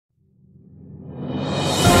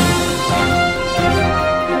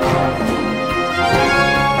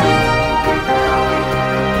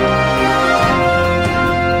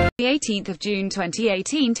18th of June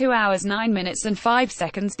 2018, 2 hours 9 minutes and 5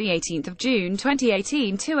 seconds. The 18th of June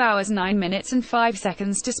 2018, 2 hours 9 minutes and 5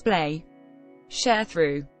 seconds. Display.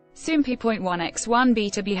 Sharethrough. Soompi.1x1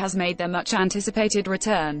 BTOB has made their much-anticipated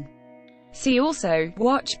return. See also,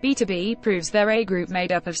 Watch, BTOB proves their A group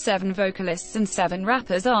made up of 7 vocalists and 7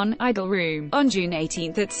 rappers on Idol Room on June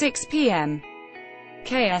 18th at 6 p.m.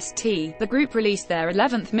 KST. The group released their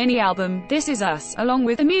 11th mini-album, This Is Us, along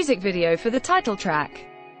with a music video for the title track.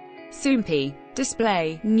 Soompi.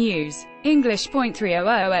 Display. News.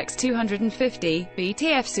 English.300x250,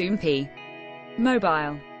 BTF Soompi.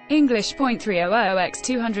 Mobile.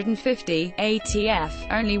 English.300x250, ATF,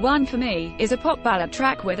 Only One For Me, is a pop ballad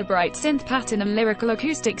track with a bright synth pattern and lyrical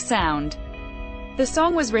acoustic sound. The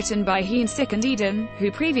song was written by Sick and Eden, who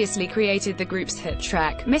previously created the group's hit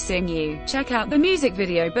track, Missing You. Check out the music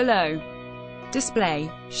video below. Display.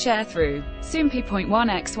 Sharethrough.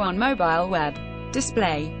 Soompi.1x1 Mobile Web.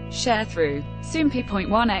 Display. Sharethrough.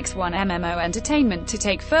 Soompi.1x1 MMO Entertainment. To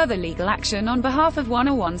take further legal action on behalf of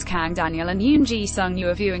 101's Kang Daniel and Yoon Ji Sung, you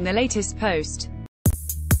are viewing the latest post.